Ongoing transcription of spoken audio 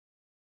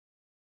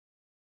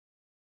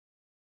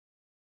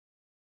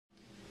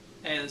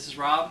Hey, this is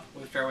Rob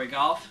with Fairway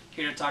Golf,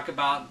 here to talk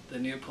about the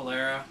new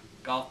Polara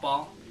golf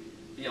ball,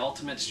 the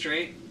ultimate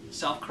straight,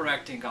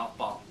 self-correcting golf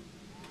ball.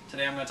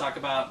 Today I'm going to talk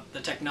about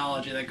the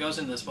technology that goes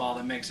into this ball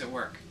that makes it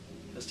work.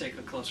 Let's take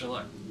a closer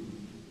look.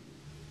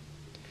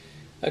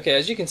 Okay,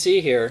 as you can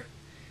see here,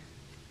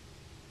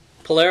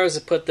 Polara has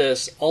put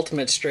this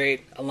ultimate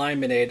straight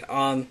alignment aid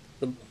on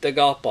the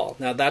golf ball.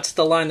 Now that's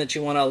the line that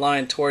you want to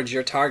align towards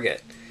your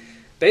target.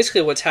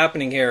 Basically what's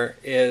happening here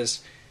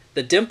is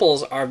the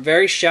dimples are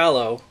very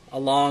shallow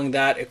along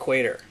that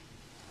equator.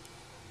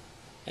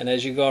 And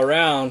as you go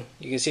around,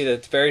 you can see that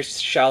it's very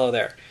shallow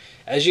there.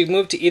 As you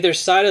move to either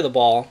side of the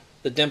ball,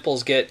 the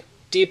dimples get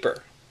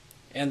deeper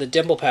and the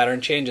dimple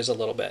pattern changes a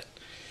little bit.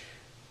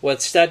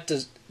 What that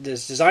is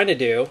designed to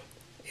do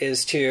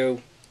is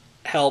to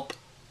help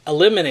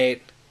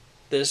eliminate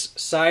this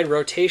side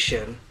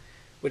rotation,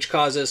 which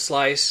causes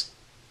slice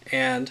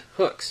and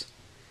hooks.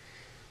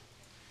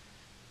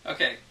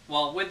 Okay,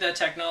 well, with that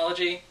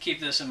technology, keep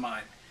this in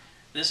mind.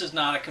 This is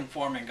not a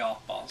conforming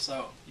golf ball,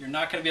 so you're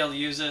not going to be able to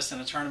use this in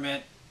a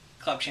tournament,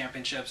 club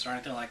championships, or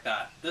anything like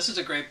that. This is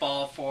a great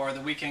ball for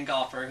the weekend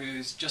golfer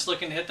who's just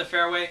looking to hit the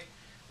fairway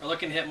or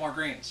looking to hit more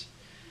greens.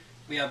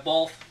 We have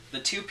both the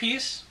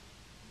two-piece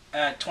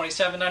at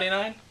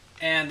 $27.99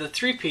 and the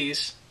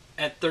three-piece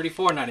at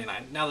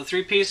 $34.99. Now the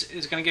three-piece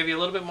is going to give you a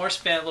little bit more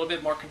spin, a little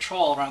bit more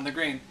control around the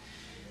green.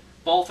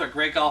 Both are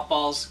great golf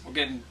balls. We're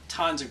getting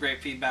tons of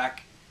great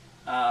feedback.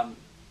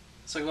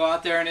 So go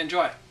out there and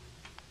enjoy.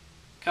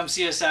 Come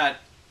see us at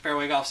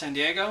Fairway Golf San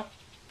Diego,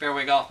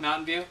 Fairway Golf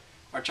Mountain View,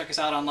 or check us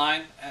out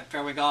online at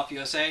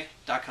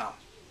fairwaygolfusa.com.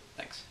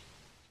 Thanks.